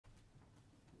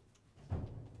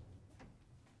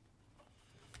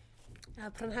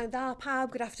Prynhawn dda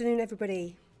pawb, good afternoon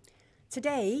everybody.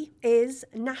 Today is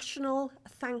National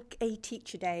Thank a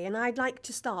Teacher Day, and I'd like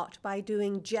to start by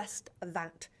doing just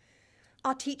that.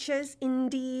 Our teachers,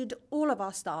 indeed all of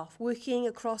our staff working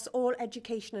across all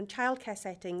education and childcare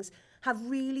settings, have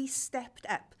really stepped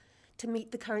up to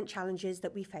meet the current challenges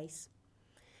that we face.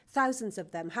 Thousands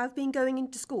of them have been going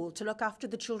into school to look after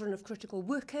the children of critical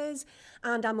workers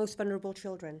and our most vulnerable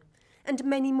children. And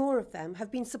many more of them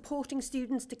have been supporting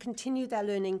students to continue their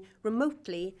learning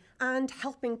remotely and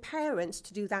helping parents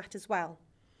to do that as well.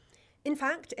 In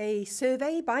fact, a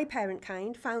survey by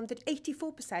Parentkind found that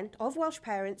 84% of Welsh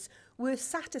parents were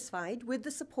satisfied with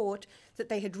the support that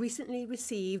they had recently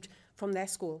received from their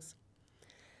schools.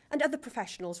 And other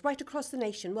professionals right across the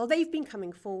nation, well, they've been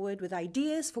coming forward with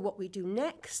ideas for what we do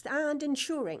next and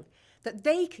ensuring that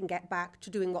they can get back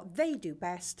to doing what they do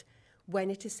best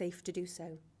when it is safe to do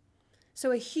so.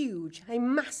 So a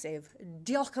massive,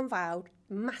 diolch yn fawr,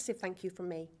 massive thank you from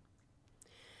me.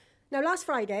 Now, last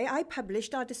Friday, I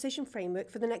published our decision framework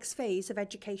for the next phase of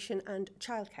education and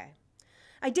childcare.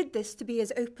 I did this to be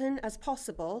as open as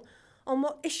possible on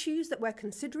what issues that we're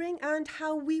considering and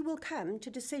how we will come to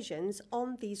decisions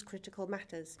on these critical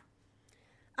matters.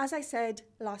 As I said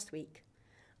last week,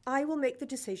 I will make the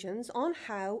decisions on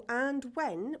how and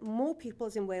when more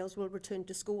pupils in Wales will return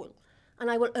to school. And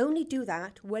I will only do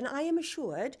that when I am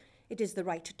assured it is the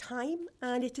right time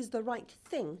and it is the right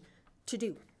thing to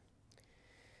do.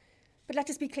 But let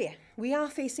us be clear, we are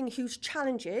facing huge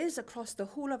challenges across the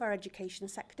whole of our education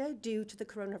sector due to the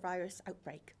coronavirus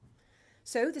outbreak.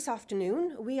 So this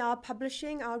afternoon, we are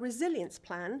publishing our resilience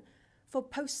plan for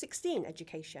post-16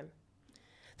 education.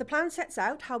 The plan sets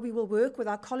out how we will work with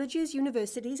our colleges,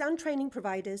 universities and training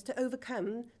providers to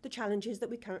overcome the challenges that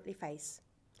we currently face.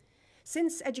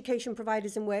 Since education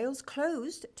providers in Wales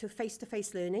closed to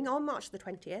face-to-face learning on March the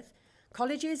 20th,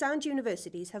 colleges and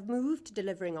universities have moved to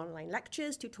delivering online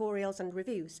lectures, tutorials and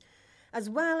reviews, as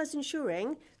well as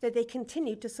ensuring that they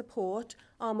continue to support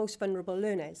our most vulnerable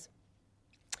learners.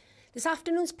 This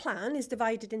afternoon's plan is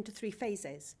divided into 3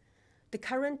 phases. The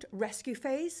current rescue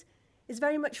phase is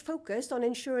very much focused on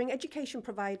ensuring education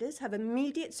providers have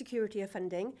immediate security of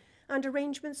funding and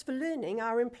arrangements for learning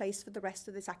are in place for the rest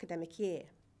of this academic year.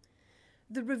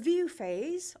 The review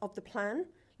phase of the plan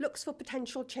looks for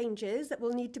potential changes that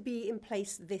will need to be in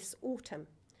place this autumn.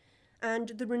 And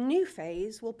the renew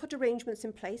phase will put arrangements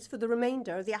in place for the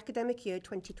remainder of the academic year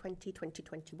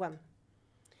 2020-2021.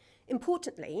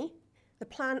 Importantly, the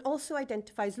plan also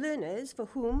identifies learners for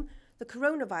whom the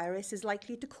coronavirus is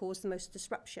likely to cause the most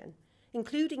disruption,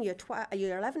 including year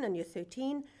 11 and year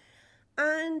 13,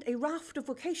 and a raft of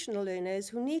vocational learners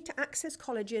who need to access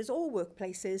colleges or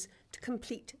workplaces to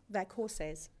complete their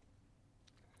courses.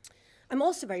 I'm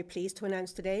also very pleased to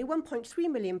announce today £1.3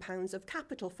 million of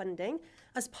capital funding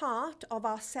as part of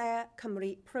our Ser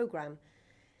Cymru programme.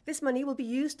 This money will be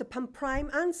used to pump prime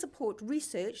and support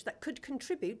research that could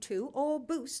contribute to or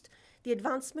boost the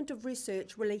advancement of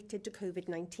research related to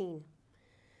COVID-19.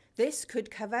 This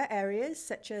could cover areas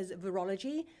such as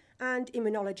virology and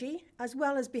immunology, as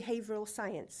well as behavioural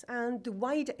science and the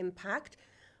wider impact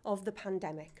of the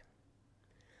pandemic.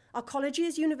 Our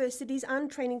colleges, universities and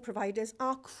training providers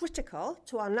are critical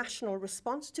to our national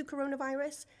response to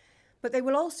coronavirus, but they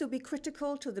will also be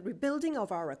critical to the rebuilding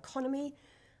of our economy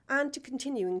and to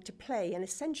continuing to play an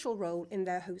essential role in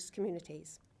their host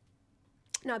communities.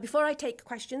 Now, before I take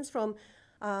questions from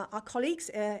our colleagues,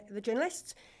 the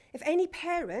journalists, if any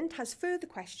parent has further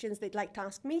questions they'd like to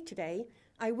ask me today,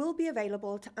 I will be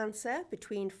available to answer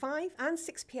between 5 and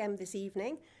 6 p.m. this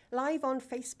evening, live on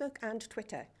Facebook and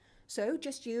Twitter. So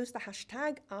just use the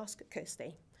hashtag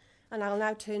AskKirsty. And I'll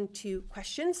now turn to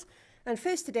questions. And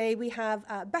first today we have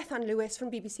Bethan Lewis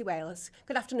from BBC Wales.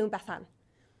 Good afternoon, Bethan.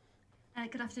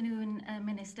 Good afternoon,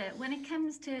 Minister. When it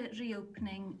comes to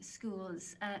reopening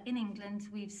schools, in England,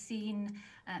 we've seen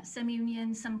some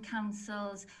unions, some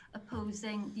councils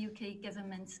opposing the UK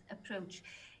government's approach.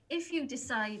 If you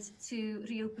decide to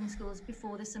reopen schools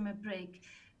before the summer break,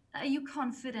 are you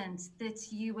confident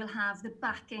that you will have the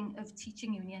backing of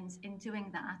teaching unions in doing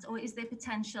that? Or is there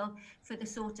potential for the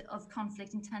sort of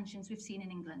conflict and tensions we've seen in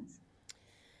England?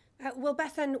 Well,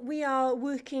 Bethan, we are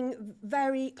working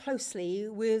very closely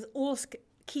with all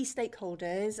key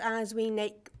stakeholders as we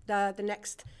make the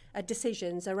next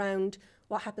decisions around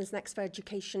what happens next for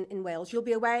education in Wales. You'll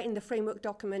be aware in the framework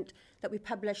document that we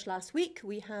published last week,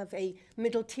 we have a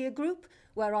middle tier group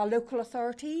where our local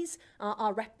authorities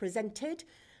are represented.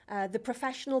 the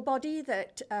professional body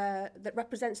that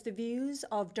represents the views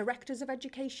of directors of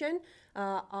education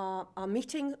are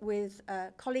meeting with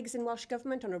colleagues in Welsh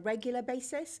Government on a regular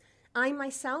basis. I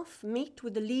myself meet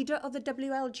with the leader of the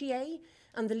WLGA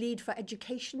and the lead for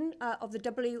education of the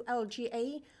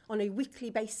WLGA on a weekly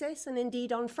basis, and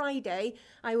indeed on Friday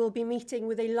I will be meeting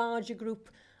with a larger group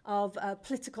of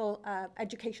political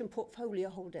education portfolio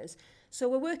holders. So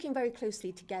we're working very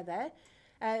closely together.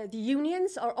 The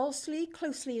unions are also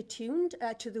closely attuned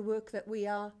to the work that we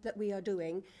are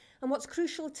doing. And what's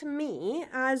crucial to me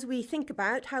as we think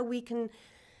about how we can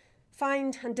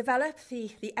find and develop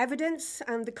the evidence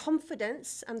and the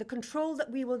confidence and the control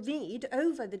that we will need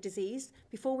over the disease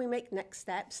before we make next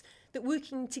steps, that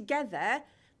working together,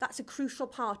 that's a crucial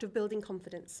part of building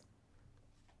confidence.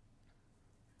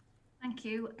 Thank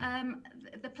you.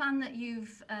 The plan that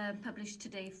you've published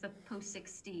today for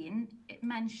post-16, it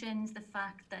mentions the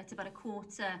fact that about a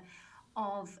quarter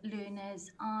of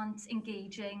learners aren't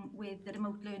engaging with the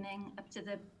remote learning up to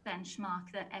the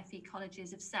benchmark that FE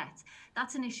colleges have set.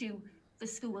 That's an issue for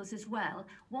schools as well.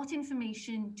 What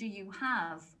information do you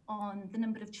have on the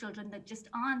number of children that just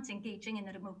aren't engaging in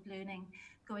the remote learning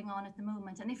going on at the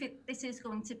moment? And if this is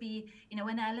going to be,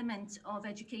 an element of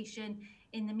education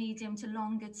in the medium to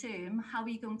longer term, how are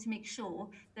you going to make sure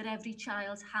that every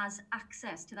child has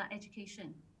access to that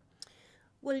education?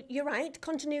 Well, you're right.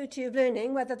 Continuity of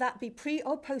learning, whether that be pre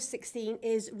or post-16,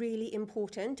 is really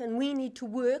important. And we need to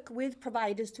work with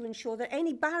providers to ensure that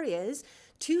any barriers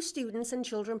to students and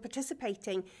children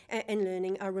participating in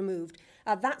learning are removed.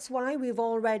 That's why we've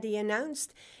already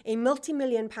announced a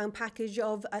multi-million-pound package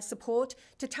of support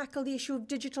to tackle the issue of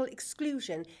digital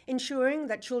exclusion, ensuring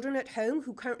that children at home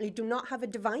who currently do not have a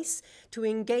device to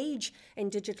engage in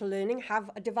digital learning have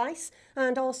a device,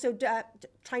 and also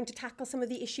trying to tackle some of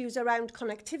the issues around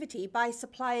connectivity by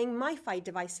supplying MiFi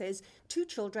devices to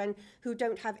children who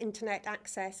don't have internet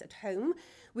access at home.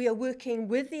 We are working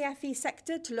with the FE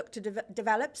sector to look to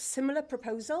develop similar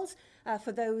proposals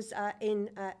for those in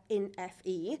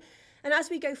FE. And as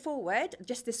we go forward,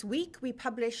 just this week, we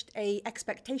published an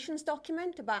expectations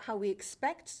document about how we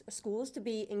expect schools to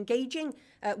be engaging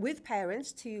with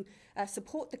parents to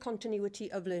support the continuity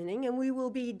of learning. And we will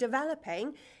be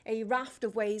developing a raft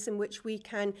of ways in which we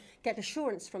can get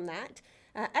assurance from that.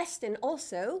 Estin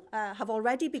also have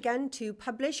already begun to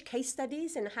publish case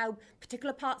studies in how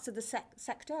particular parts of the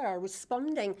sector are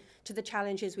responding to the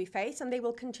challenges we face, and they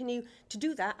will continue to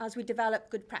do that as we develop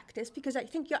good practice, because I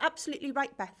think you're absolutely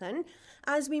right, Bethan.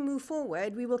 As we move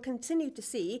forward, we will continue to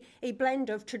see a blend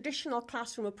of traditional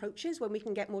classroom approaches when we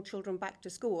can get more children back to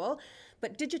school,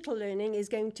 but digital learning is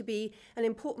going to be an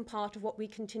important part of what we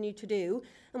continue to do.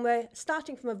 And we're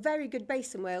starting from a very good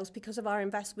base in Wales because of our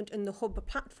investment in the Hub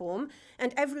platform.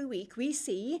 And every week we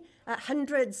see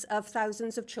hundreds of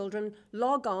thousands of children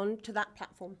log on to that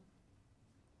platform.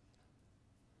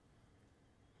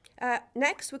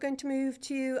 Next, we're going to move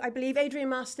to, I believe, Adrian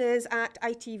Masters at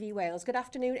ITV Wales. Good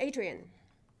afternoon, Adrian.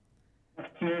 Good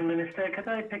afternoon, Minister. Could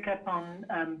I pick up on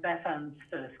Bethan's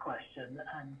first question?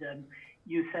 And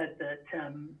you said that,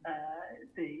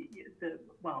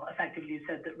 effectively you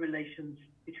said that relations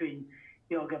between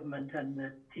your government and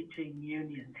the teaching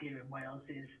unions here in Wales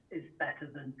is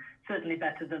certainly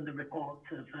better than the reports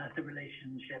of the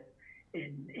relationship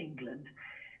in England.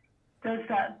 Does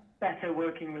that better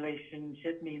working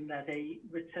relationship mean that a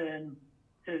return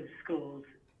to schools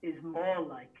is more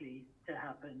likely to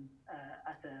happen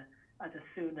at a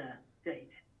sooner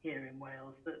date here in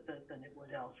Wales than it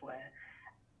would elsewhere?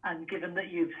 And given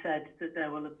that you've said that there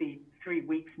will be 3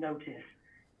 weeks' notice,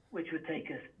 which would take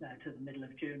us now to the middle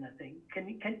of June, I think,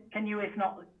 can you, if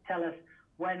not tell us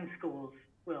when schools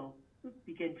will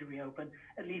begin to reopen,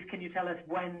 at least can you tell us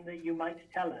when that you might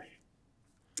tell us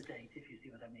the date, if you see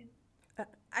what I mean?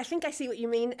 I think I see what you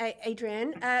mean,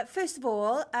 Adrian. First of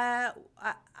all,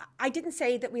 I didn't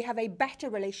say that we have a better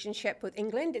relationship with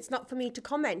England. It's not for me to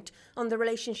comment on the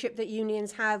relationship that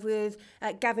unions have with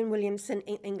Gavin Williamson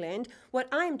in England. What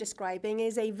I'm describing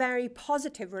is a very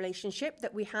positive relationship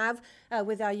that we have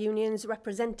with our unions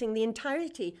representing the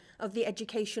entirety of the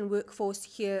education workforce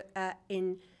here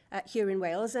in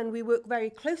Wales. And we work very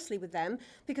closely with them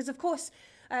because, of course,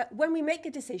 when we make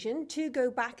a decision to go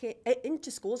back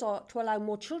into schools or to allow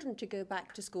more children to go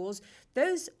back to schools,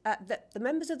 the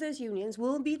members of those unions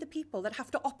will be the people that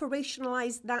have to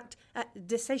operationalise that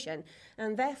decision.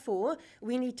 And therefore,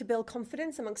 we need to build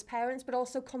confidence amongst parents, but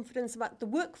also confidence about the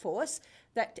workforce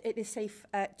that it is safe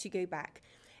to go back.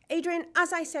 Adrian,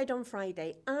 as I said on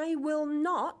Friday, I will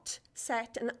not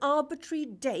set an arbitrary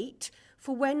date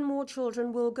for when more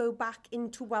children will go back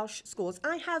into Welsh schools.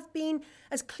 I have been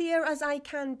as clear as I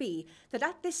can be that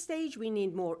at this stage we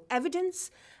need more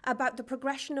evidence about the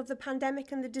progression of the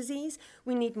pandemic and the disease.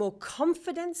 We need more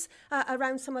confidence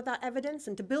around some of that evidence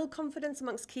and to build confidence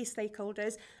amongst key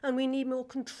stakeholders, and we need more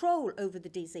control over the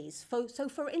disease. So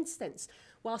for instance,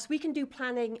 whilst we can do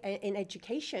planning in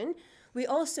education, we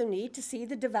also need to see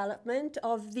the development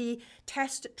of the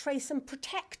test, trace and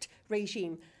protect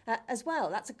regime as well.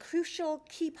 That's a crucial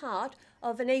key part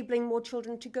of enabling more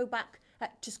children to go back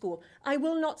to school. I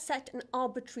will not set an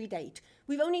arbitrary date.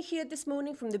 We've only heard this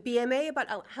morning from the BMA about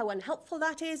how unhelpful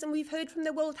that is, and we've heard from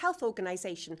the World Health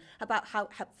Organization about how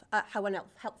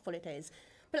unhelpful it is.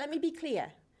 But let me be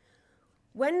clear.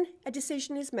 When a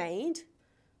decision is made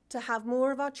to have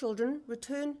more of our children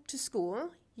return to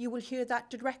school, you will hear that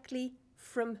directly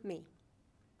from me.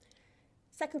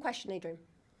 Second question, Adrian.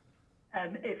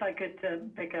 If I could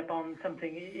pick up on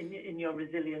something in your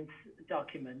resilience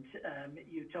document,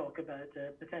 you talk about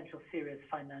a potential serious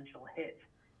financial hit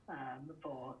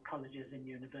for colleges and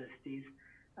universities.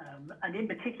 And in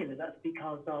particular, that's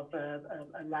because of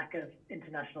a lack of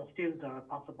international students or a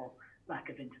possible lack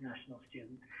of international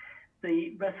students.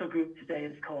 The Russell Group today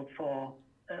has called for,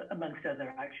 amongst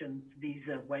other actions,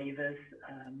 visa waivers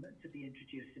to be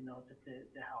introduced in order to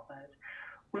help out.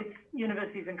 With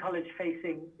universities and colleges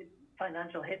facing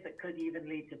financial hit that could even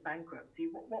lead to bankruptcy,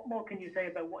 what more can you say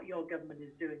about what your government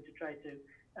is doing to try to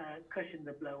cushion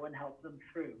the blow and help them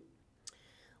through?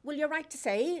 Well, you're right to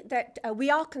say that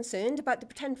we are concerned about the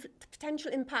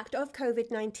potential impact of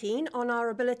COVID-19 on our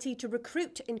ability to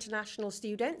recruit international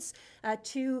students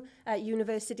to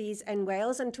universities in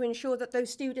Wales, and to ensure that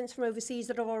those students from overseas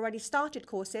that have already started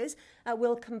courses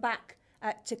will come back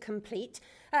to complete.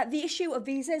 The issue of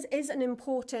visas is an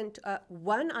important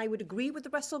one. I would agree with the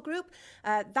Russell Group.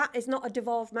 That is not a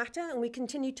devolved matter, and we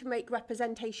continue to make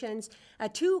representations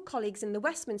to colleagues in the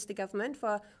Westminster government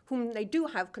for whom they do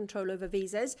have control over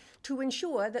visas, to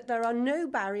ensure that there are no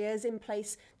barriers in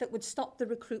place that would stop the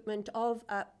recruitment of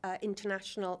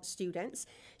international students.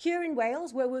 Here in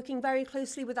Wales, we're working very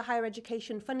closely with the Higher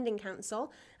Education Funding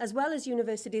Council, as well as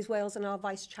Universities Wales and our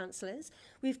Vice-Chancellors.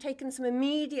 We've taken some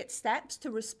immediate steps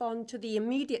to respond to the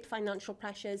immediate financial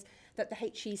pressures that the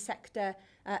HE sector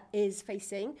is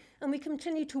facing, and we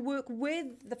continue to work with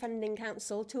the Funding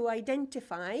Council to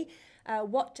identify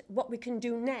what we can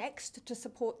do next to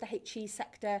support the HE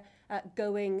sector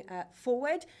going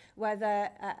forward,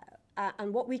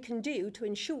 and what we can do to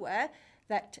ensure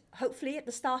that hopefully at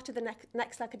the start of the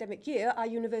next academic year, our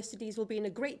universities will be in a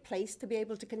great place to be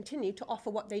able to continue to offer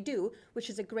what they do, which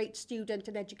is a great student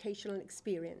and educational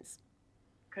experience.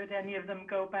 Could any of them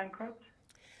go bankrupt?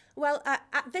 Well,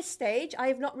 at this stage, I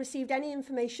have not received any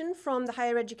information from the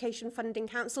Higher Education Funding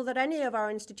Council that any of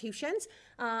our institutions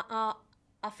are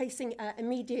facing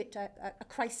immediate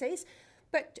crisis,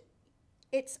 but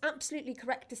it's absolutely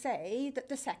correct to say that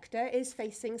the sector is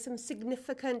facing some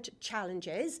significant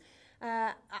challenges,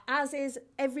 as is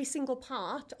every single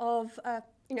part of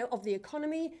the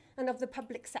economy and of the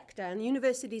public sector. And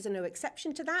universities are no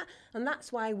exception to that. And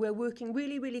that's why we're working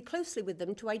really, really closely with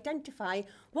them to identify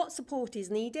what support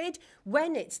is needed,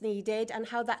 when it's needed, and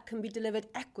how that can be delivered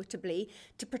equitably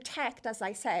to protect, as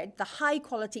I said, the high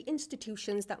quality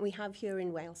institutions that we have here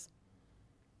in Wales.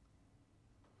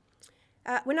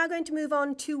 We're now going to move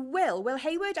on to Will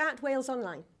Hayward at Wales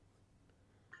Online.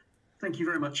 Thank you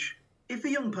very much. If a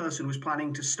young person was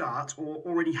planning to start or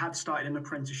already had started an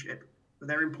apprenticeship, but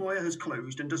their employer has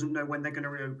closed and doesn't know when they're going to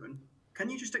reopen, can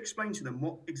you just explain to them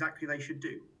what exactly they should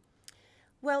do?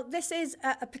 Well, this is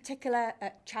a particular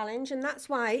challenge, and that's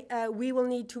why we will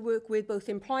need to work with both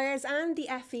employers and the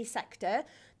FE sector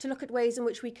to look at ways in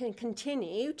which we can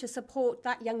continue to support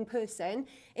that young person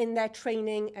in their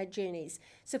training journeys.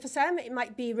 So for some, it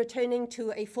might be returning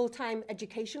to a full-time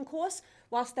education course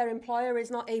whilst their employer is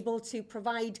not able to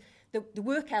provide the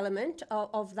work element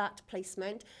of that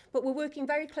placement. But we're working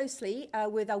very closely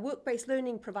with our work-based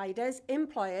learning providers,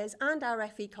 employers and our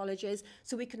FE colleges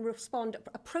so we can respond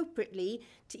appropriately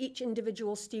to each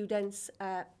individual student's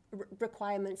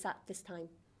requirements at this time.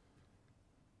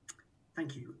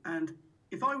 Thank you. And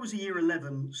if I was a Year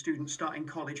 11 student starting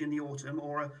college in the autumn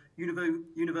or a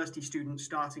university student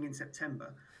starting in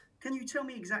September, can you tell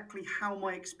me exactly how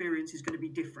my experience is going to be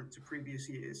different to previous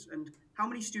years? And how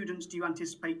many students do you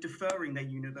anticipate deferring their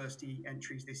university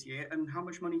entries this year? And how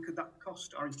much money could that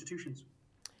cost our institutions?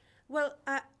 Well,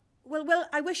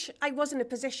 I wish I was in a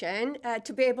position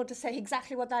to be able to say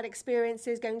exactly what that experience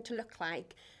is going to look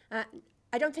like.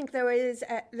 I don't think there is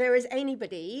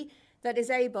anybody that is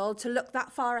able to look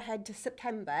that far ahead to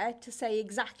September to say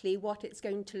exactly what it's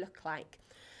going to look like.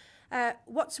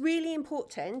 What's really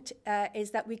important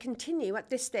is that we continue at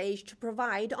this stage to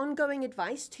provide ongoing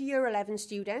advice to Year 11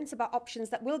 students about options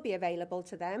that will be available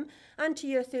to them, and to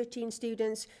Year 13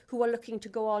 students who are looking to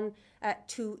go on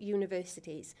to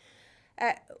universities.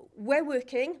 We're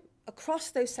working across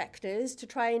those sectors to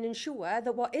try and ensure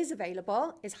that what is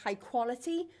available is high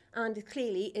quality and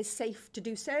clearly is safe to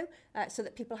do so, so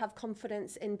that people have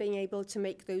confidence in being able to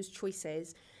make those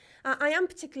choices. I am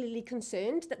particularly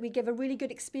concerned that we give a really good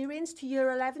experience to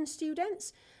Year 11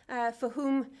 students for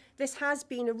whom this has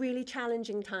been a really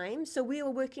challenging time. So we are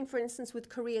working, for instance, with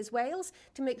Careers Wales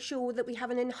to make sure that we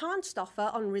have an enhanced offer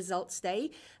on Results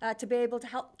Day to be able to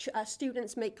help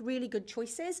students make really good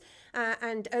choices.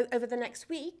 And over the next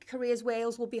week, Careers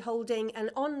Wales will be holding an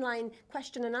online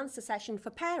question and answer session for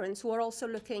parents who are also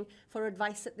looking for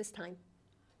advice at this time.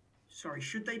 Sorry,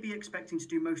 should they be expecting to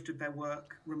do most of their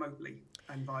work remotely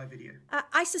and via video?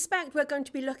 I suspect we're going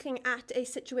to be looking at a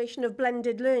situation of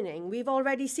blended learning. We've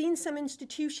already seen some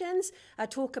institutions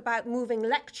talk about moving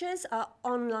lectures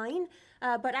online,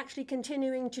 but actually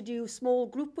continuing to do small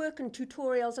group work and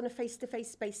tutorials on a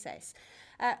face-to-face basis.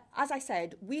 As I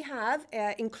said, we have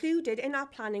included in our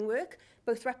planning work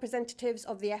both representatives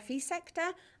of the FE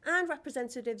sector and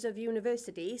representatives of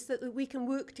universities so that we can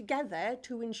work together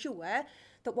to ensure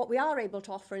that what we are able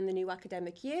to offer in the new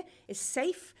academic year is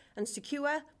safe and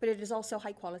secure, but it is also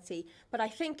high quality. But I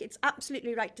think it's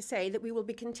absolutely right to say that we will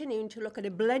be continuing to look at a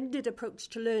blended approach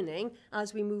to learning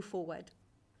as we move forward.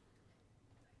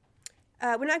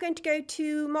 We're now going to go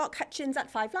to Mark Hutchins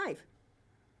at 5 Live.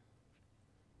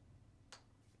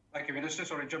 Thank you, Minister.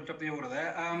 Sorry, jumped up the order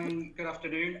there. Good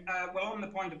afternoon. Well, on the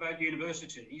point about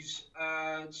universities,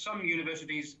 some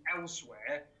universities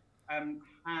elsewhere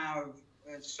have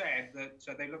said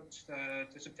that they looked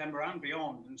to September and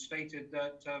beyond and stated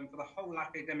that for the whole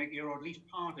academic year, or at least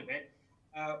part of it,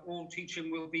 all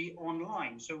teaching will be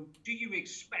online. So do you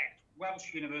expect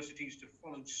Welsh universities to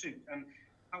follow suit? And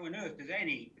how on earth does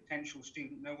any potential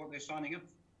student know what they're signing up for?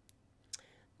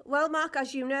 Well, Mark,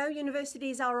 as you know,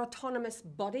 universities are autonomous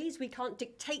bodies. We can't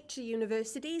dictate to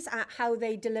universities how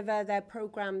they deliver their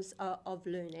programmes of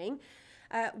learning.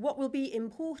 What will be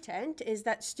important is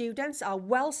that students are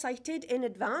well sighted in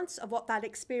advance of what that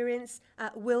experience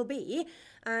will be.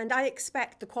 And I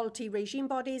expect the quality regime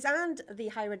bodies and the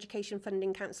Higher Education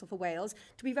Funding Council for Wales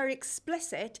to be very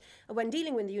explicit when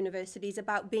dealing with the universities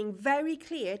about being very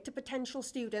clear to potential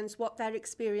students what their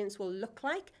experience will look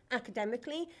like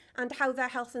academically and how their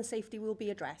health and safety will be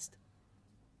addressed.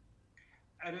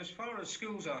 And as far as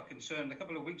schools are concerned, a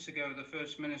couple of weeks ago, the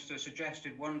First Minister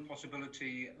suggested one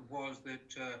possibility was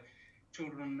that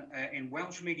children in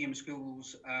Welsh medium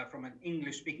schools from an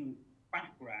English-speaking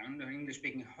background, an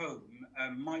English-speaking home,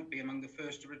 might be among the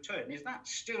first to return. Is that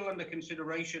still under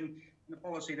consideration in a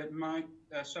policy that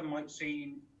some might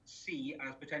see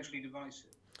as potentially divisive?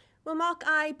 Well, Mark,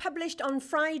 I published on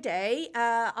Friday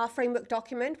our framework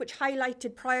document, which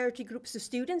highlighted priority groups of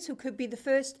students who could be the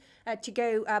first to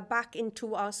go back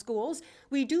into our schools.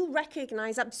 We do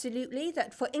recognise absolutely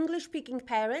that for English-speaking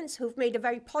parents who've made a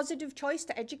very positive choice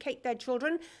to educate their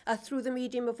children through the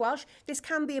medium of Welsh, this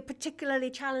can be a particularly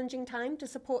challenging time to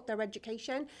support their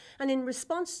education. And in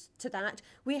response to that,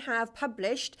 we have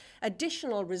published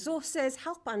additional resources,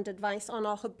 help and advice on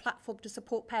our Hub platform to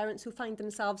support parents who find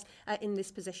themselves in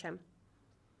this position.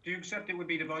 Do you accept it would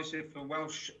be divisive for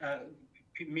Welsh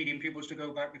medium pupils to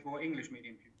go back before English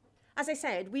medium pupils? As I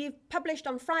said, we've published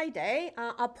on Friday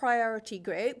our priority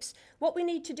groups. What we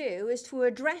need to do is to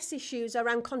address issues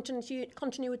around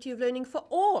continuity of learning for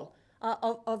all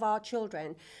of our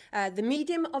children. The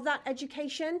medium of that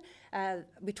education,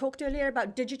 we talked earlier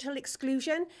about digital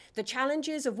exclusion, the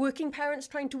challenges of working parents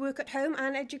trying to work at home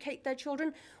and educate their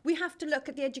children. We have to look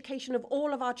at the education of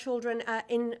all of our children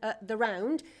in the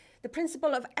round. The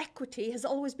principle of equity has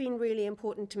always been really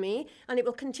important to me, and it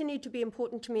will continue to be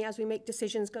important to me as we make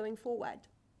decisions going forward.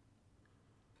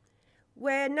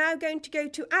 We're now going to go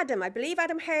to Adam, I believe,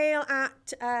 Adam Hale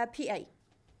at PA.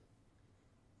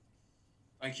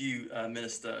 Thank you,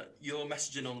 Minister. Your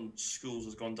messaging on schools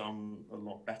has gone down a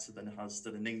lot better than it has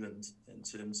done in England in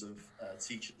terms of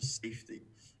teacher safety.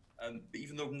 But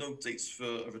even though no dates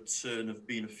for a return have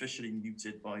been officially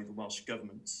muted by the Welsh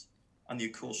Government, and the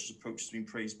cautious approach has been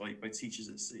praised by teachers,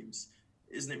 it seems,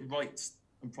 isn't it right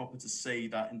and proper to say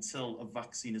that until a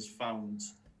vaccine is found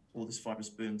or this virus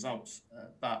burns out,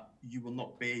 that you will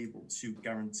not be able to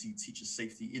guarantee teacher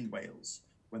safety in Wales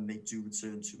when they do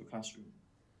return to a classroom?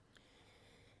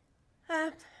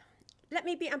 Let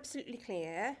me be absolutely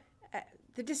clear.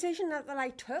 The decision that I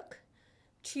took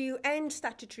to end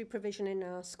statutory provision in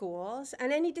our schools,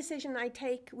 and any decision I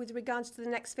take with regards to the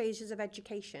next phases of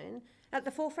education, at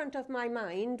the forefront of my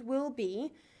mind will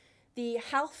be the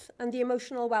health and the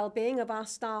emotional well-being of our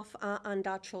staff and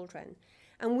our children.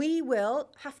 And we will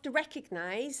have to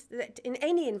recognise that in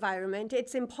any environment,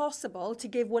 it's impossible to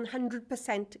give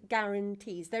 100%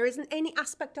 guarantees. There isn't any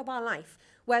aspect of our life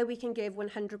where we can give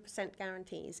 100%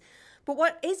 guarantees. But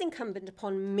what is incumbent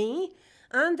upon me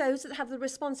and those that have the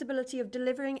responsibility of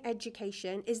delivering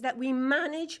education is that we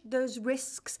manage those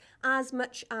risks as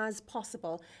much as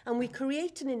possible, and we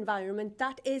create an environment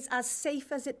that is as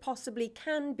safe as it possibly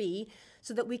can be,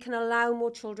 so that we can allow more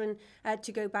children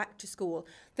to go back to school.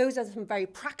 Those are some very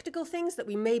practical things that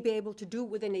we may be able to do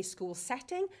within a school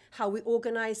setting, how we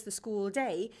organise the school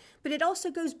day, but it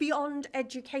also goes beyond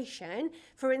education.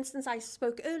 For instance, I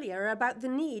spoke earlier about the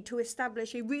need to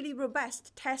establish a really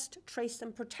robust test, trace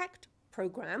and protect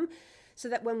programme, so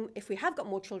that if we have got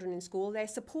more children in school, they're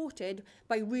supported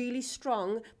by really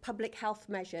strong public health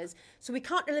measures. So we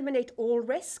can't eliminate all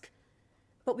risk,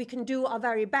 but we can do our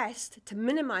very best to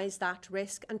minimise that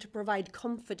risk and to provide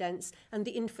confidence and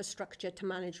the infrastructure to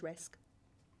manage risk.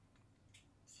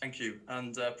 Thank you.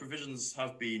 And provisions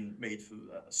have been made for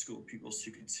school pupils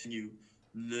to continue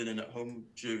learning at home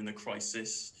during the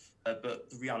crisis. But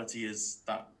the reality is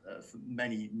that for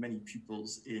many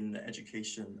pupils in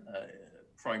education,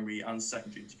 primary and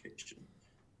secondary education,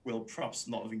 will perhaps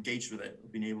not have engaged with it or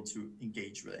been able to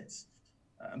engage with it.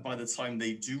 And by the time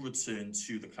they do return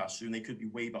to the classroom, they could be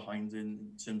way behind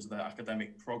in terms of their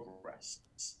academic progress.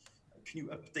 Can you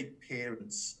update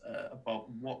parents about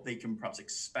what they can perhaps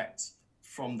expect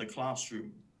from the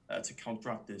classroom to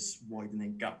counteract this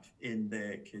widening gap in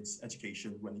their kids'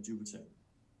 education when they do return?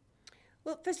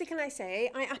 Well, firstly, can I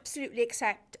say, I absolutely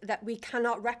accept that we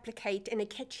cannot replicate in a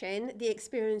kitchen the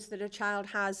experience that a child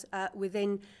has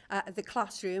within the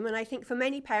classroom. And I think for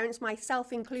many parents,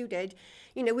 myself included,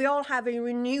 you know, we all have a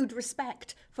renewed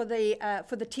respect for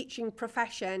the teaching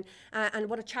profession and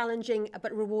what a challenging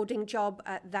but rewarding job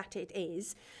that it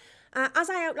is. As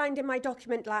I outlined in my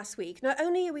document last week, not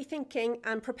only are we thinking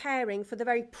and preparing for the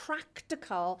very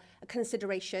practical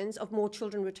considerations of more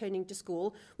children returning to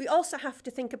school, we also have to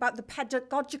think about the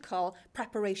pedagogical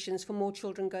preparations for more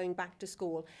children going back to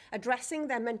school, addressing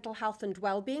their mental health and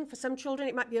well-being. For some children,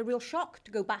 it might be a real shock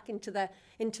to go back into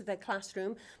the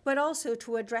classroom, but also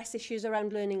to address issues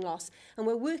around learning loss. And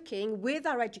we're working with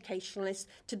our educationalists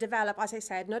to develop, as I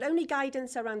said, not only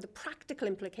guidance around the practical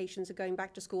implications of going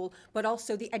back to school, but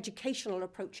also the educational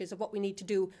approaches of what we need to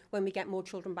do when we get more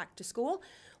children back to school.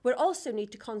 We'll also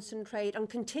need to concentrate on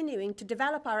continuing to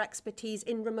develop our expertise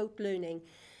in remote learning,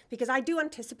 because I do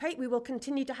anticipate we will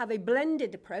continue to have a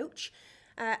blended approach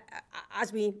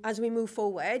as we move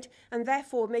forward, and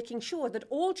therefore making sure that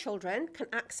all children can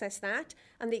access that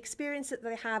and the experience that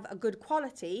they have a good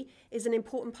quality is an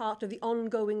important part of the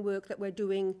ongoing work that we're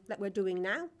doing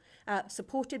now,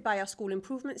 supported by our school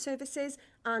improvement services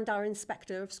and our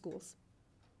inspector of schools.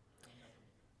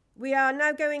 We are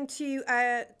now going to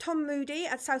Tom Moody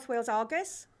at South Wales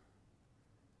Argus.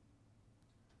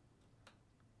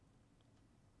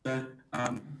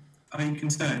 Are you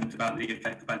concerned about the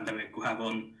effect the pandemic will have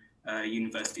on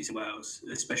universities in Wales,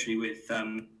 especially with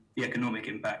the economic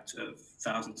impact of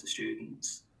thousands of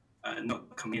students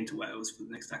not coming into Wales for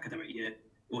the next academic year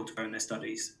or deferring their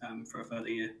studies for a further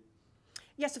year?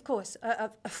 Yes, of course.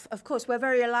 Of course, we're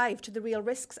very alive to the real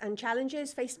risks and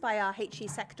challenges faced by our HE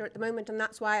sector at the moment, and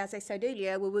that's why, as I said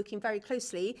earlier, we're working very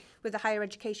closely with the Higher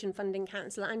Education Funding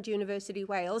Council and University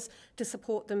Wales to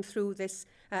support them through this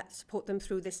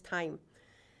time.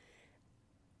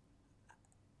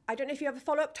 I don't know if you have a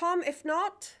follow-up, Tom. If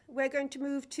not, we're going to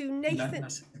move to Nathan.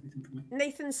 No,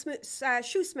 Nathan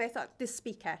Shoesmith, the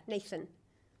speaker. Nathan.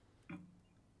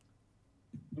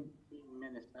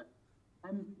 Minister,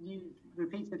 you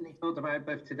repeatedly talked about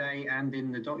both today and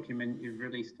in the document you've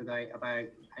released today about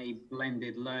a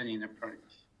blended learning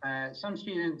approach. Some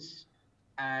students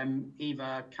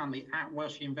either currently at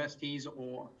Welsh universities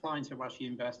or applying to Welsh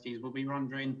universities will be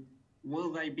wondering, will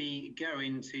they be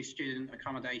going to student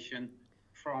accommodation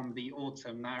from the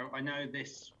autumn? Now, I know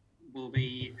this will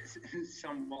be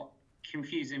somewhat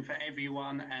confusing for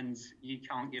everyone and you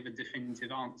can't give a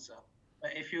definitive answer.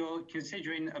 But if you're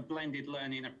considering a blended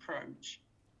learning approach,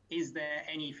 is there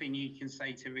anything you can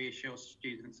say to reassure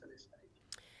students at this stage?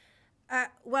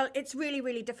 Well, it's really,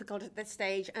 really difficult at this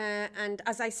stage. And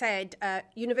as I said,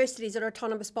 universities are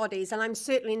autonomous bodies, and I'm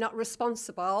certainly not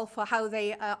responsible for how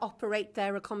they operate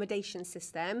their accommodation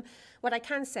system. What I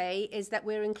can say is that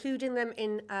we're including them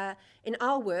in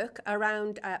our work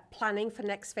around planning for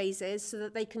next phases so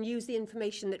that they can use the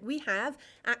information that we have,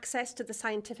 access to the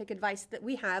scientific advice that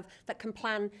we have that can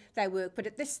plan their work. But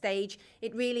at this stage,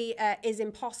 it really is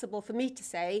impossible for me to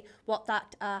say what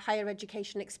that higher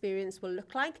education experience will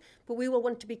look like. But we will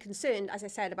want to be concerned, as I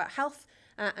said, about health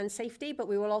and safety, but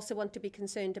we will also want to be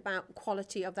concerned about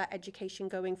quality of that education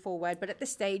going forward. But at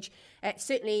this stage, it's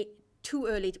certainly too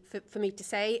early for me to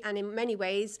say, and in many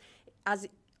ways, as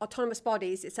autonomous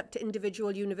bodies, it's up to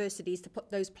individual universities to put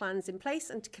those plans in place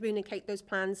and to communicate those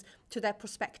plans to their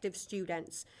prospective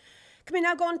students. Can we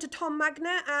now go on to Tom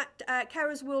Magner at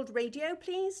Carers World Radio,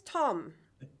 please? Tom.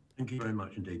 Thank you very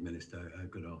much indeed, Minister.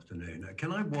 Good afternoon.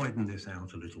 Can I widen this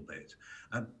out a little bit?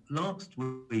 Last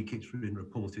week, it's been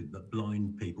reported that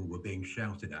blind people were being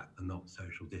shouted at and not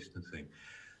social distancing.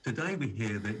 Today, we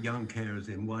hear that young carers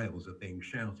in Wales are being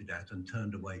shouted at and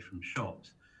turned away from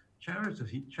shops.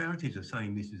 Charities are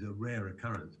saying this is a rare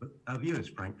occurrence, but our viewers,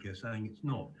 frankly, are saying it's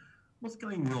not. What's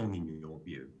going wrong in your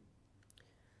view?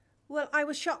 Well, I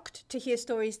was shocked to hear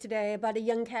stories today about a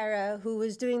young carer who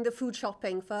was doing the food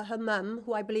shopping for her mum,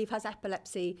 who I believe has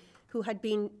epilepsy, who had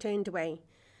been turned away.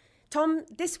 Tom,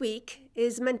 this week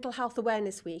is Mental Health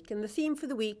Awareness Week, and the theme for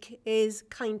the week is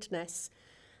kindness.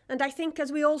 And I think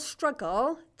as we all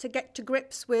struggle to get to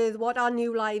grips with what our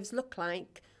new lives look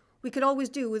like, we could always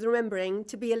do with remembering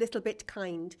to be a little bit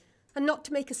kind and not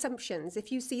to make assumptions.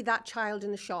 If you see that child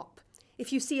in the shop,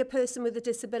 if you see a person with a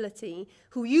disability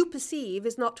who you perceive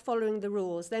is not following the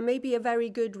rules, there may be a very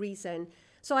good reason.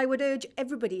 So I would urge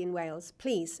everybody in Wales,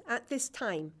 please, at this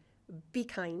time, be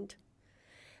kind.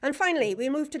 And finally, we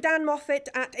move to Dan Moffat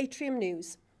at Atrium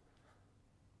News.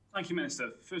 Thank you,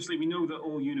 Minister. Firstly, we know that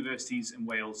all universities in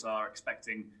Wales are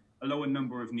expecting a lower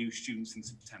number of new students in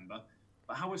September.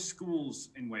 But how are schools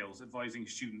in Wales advising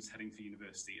students heading for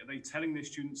university? Are they telling their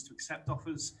students to accept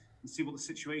offers and see what the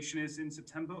situation is in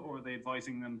September, or are they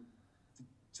advising them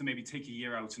to maybe take a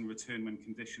year out and return when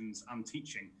conditions and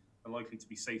teaching are likely to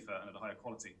be safer and at a higher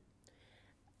quality?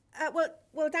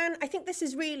 Well, Dan, I think this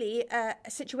is really a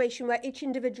situation where each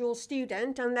individual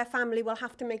student and their family will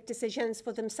have to make decisions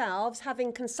for themselves,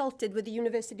 having consulted with the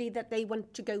university that they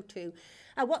want to go to.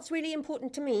 What's really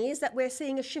important to me is that we're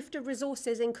seeing a shift of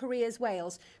resources in Careers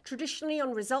Wales. Traditionally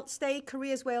on Results Day,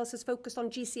 Careers Wales has focused on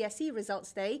GCSE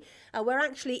Results Day. We're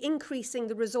actually increasing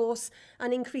the resource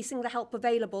and increasing the help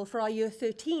available for our Year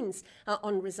 13s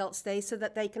on Results Day so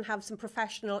that they can have some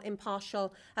professional,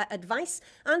 impartial advice.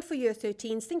 And for Year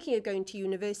 13s thinking of going to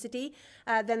university,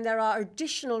 then there are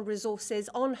additional resources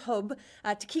on Hub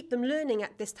to keep them learning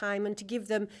at this time and to give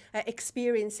them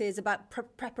experiences about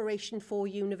preparation for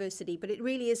university. But it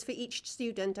really is for each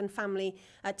student and family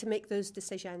to make those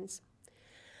decisions.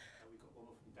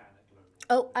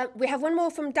 We have one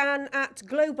more from Dan at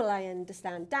Global, I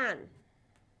understand. Dan.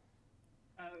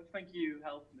 Thank you,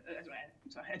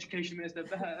 Education Minister,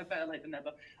 better late than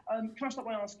never. Can I start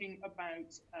by asking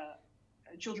about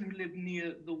children who live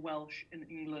near the Welsh and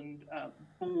England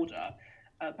border?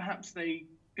 Perhaps they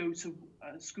go to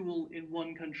school in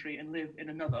one country and live in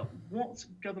another. Which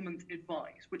government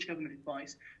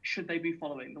advice should they be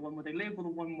following? The one where they live or the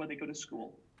one where they go to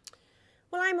school?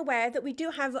 Well, I'm aware that we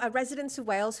do have residents of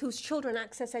Wales whose children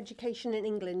access education in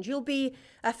England. You'll be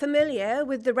familiar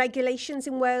with the regulations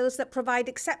in Wales that provide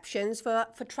exceptions for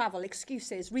travel,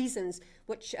 excuses, reasons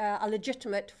which are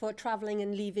legitimate for travelling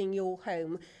and leaving your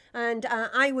home. And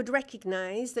I would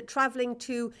recognise that travelling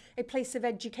to a place of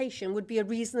education would be a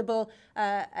reasonable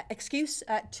excuse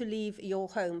to leave your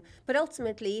home. But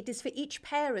ultimately, it is for each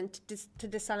parent to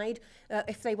decide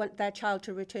if they want their child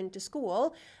to return to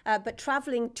school. But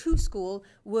travelling to school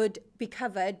would be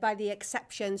covered by the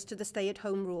exceptions to the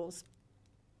stay-at-home rules.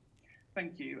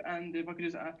 Thank you. And if I could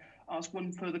just ask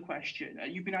one further question.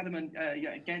 You've been adamant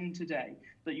again today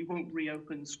that you won't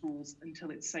reopen schools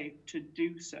until it's safe to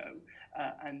do so.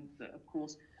 And of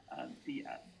course,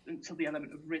 until the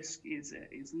element of risk is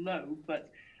low.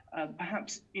 But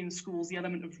perhaps in schools, the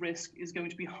element of risk is going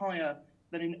to be higher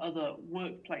than in other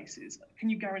workplaces. Can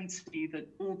you guarantee that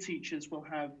all teachers will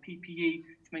have PPE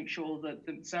to make sure that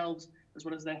themselves, as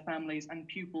well as their families and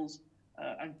pupils'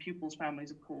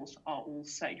 families, of course, are all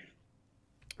safe?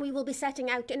 We will be setting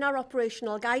out in our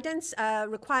operational guidance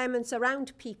requirements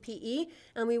around PPE,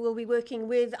 and we will be working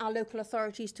with our local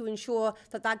authorities to ensure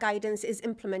that that guidance is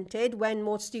implemented when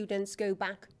more students go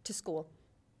back to school.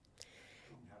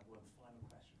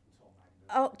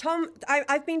 Tom,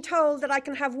 I've been told that I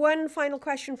can have one final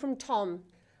question from Tom.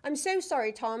 I'm so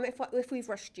sorry, Tom, if we've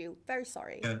rushed you. Very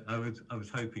sorry. Yeah, I was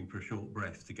hoping for a short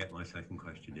breath to get my second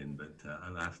question in, but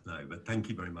alas, no. But thank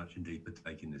you very much indeed for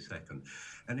taking the second.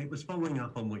 And it was following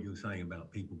up on what you were saying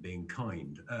about people being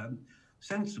kind.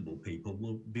 Sensible people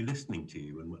will be listening to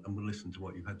you and will listen to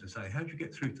what you've had to say. How do you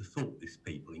get through to thoughtless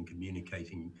people in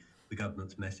communicating the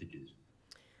government's messages?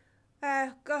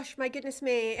 Gosh, my goodness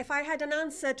me. If I had an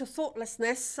answer to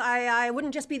thoughtlessness, I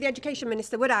wouldn't just be the Education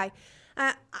Minister, would I?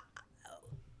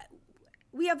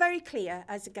 We are very clear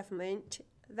as a government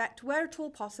that where at all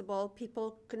possible,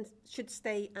 people should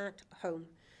stay at home.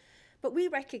 But we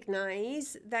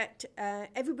recognise that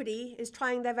everybody is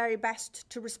trying their very best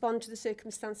to respond to the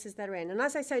circumstances they're in. And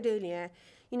as I said earlier,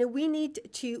 you know, we need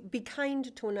to be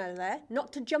kind to one another,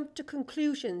 not to jump to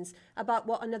conclusions about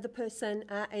what another person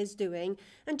is doing,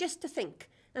 and just to think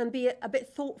and be a bit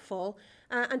thoughtful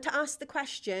and to ask the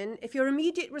question, if your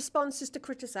immediate response is to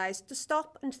criticise, to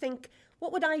stop and think,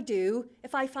 what would I do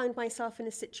if I found myself in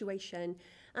a situation?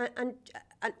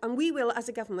 And we will, as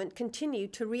a government, continue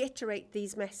to reiterate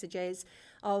these messages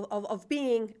of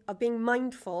being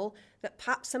mindful that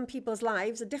perhaps some people's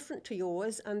lives are different to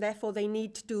yours and therefore they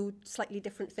need to do slightly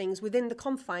different things within the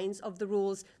confines of the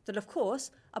rules that, of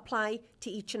course, apply to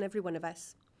each and every one of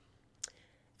us.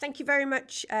 Thank you very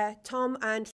much, Tom,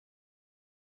 and